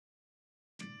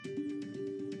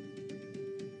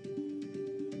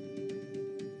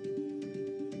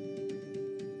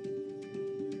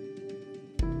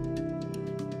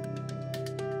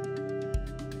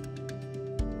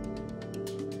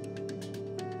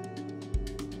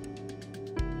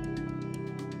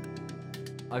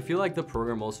I feel like the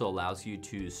program also allows you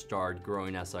to start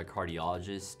growing as a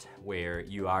cardiologist, where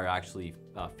you are actually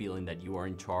feeling that you are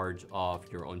in charge of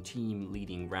your own team,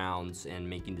 leading rounds and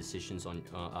making decisions on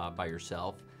by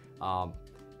yourself.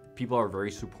 People are very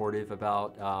supportive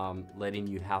about letting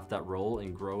you have that role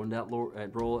and grow in that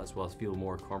role, as well as feel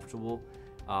more comfortable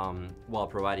while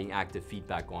providing active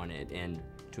feedback on it. And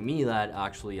to me, that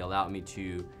actually allowed me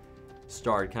to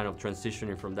start kind of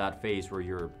transitioning from that phase where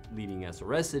you're leading as a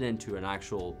resident to an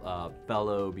actual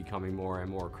fellow, becoming more and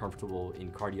more comfortable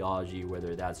in cardiology,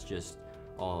 whether that's just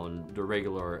on the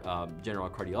regular general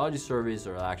cardiology service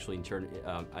or actually intern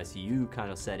ICU kind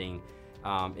of setting.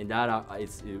 And that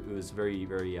it was very,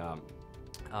 very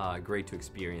great to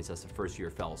experience as a first-year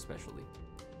fellow especially.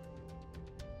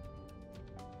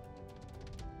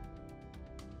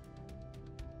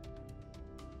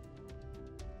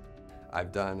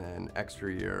 I've done an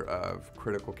extra year of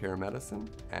critical care medicine,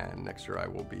 and next year I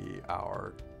will be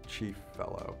our chief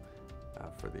fellow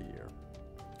for the year.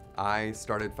 I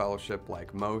started fellowship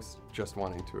like most, just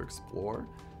wanting to explore.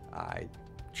 I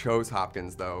chose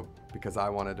Hopkins though because I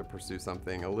wanted to pursue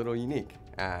something a little unique,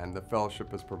 and the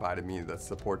fellowship has provided me the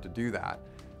support to do that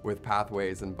with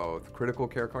pathways in both critical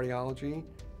care cardiology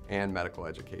and medical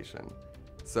education.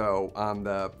 So I'm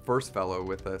the first fellow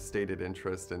with a stated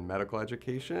interest in medical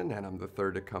education, and I'm the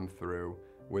third to come through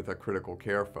with a critical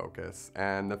care focus.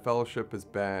 And the fellowship has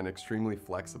been extremely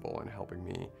flexible in helping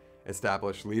me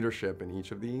establish leadership in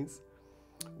each of these.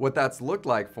 What that's looked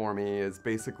like for me is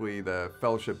basically the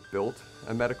fellowship built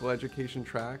a medical education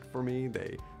track for me.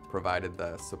 They provided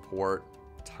the support,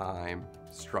 time,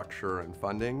 structure, and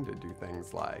funding to do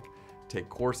things like take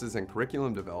courses in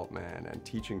curriculum development and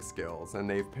teaching skills, and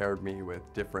they've paired me with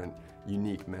different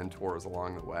unique mentors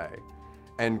along the way.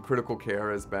 And critical care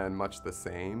has been much the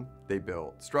same. They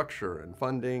built structure and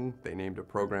funding, they named a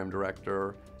program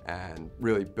director, and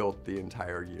really built the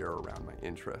entire year around my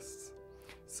interests.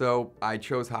 So I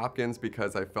chose Hopkins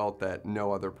because I felt that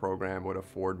no other program would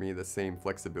afford me the same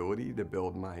flexibility to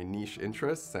build my niche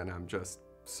interests, and I'm just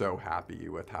so happy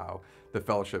with how the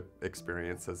fellowship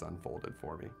experience has unfolded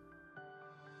for me.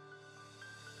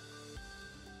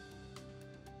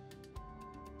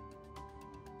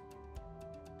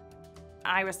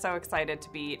 I was so excited to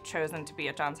be chosen to be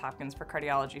at Johns Hopkins for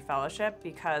Cardiology Fellowship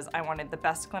because I wanted the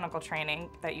best clinical training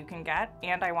that you can get,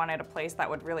 and I wanted a place that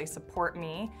would really support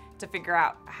me to figure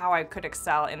out how I could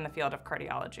excel in the field of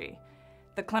cardiology.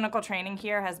 The clinical training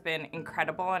here has been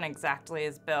incredible and exactly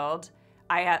as billed.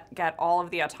 I get all of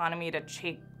the autonomy to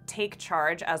take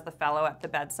charge as the fellow at the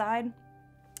bedside,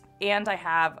 and I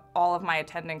have all of my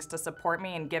attendings to support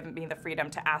me and give me the freedom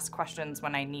to ask questions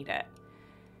when I need it.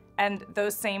 And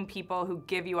those same people who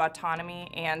give you autonomy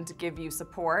and give you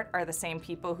support are the same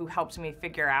people who helped me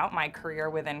figure out my career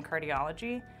within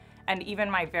cardiology. And even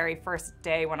my very first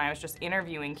day when I was just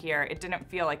interviewing here, it didn't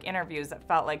feel like interviews. It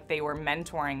felt like they were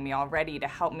mentoring me already to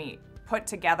help me put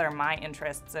together my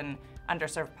interests in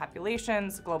underserved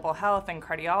populations, global health, and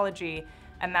cardiology.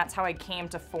 And that's how I came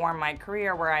to form my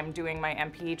career, where I'm doing my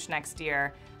MPH next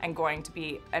year and going to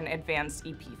be an advanced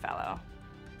EP fellow.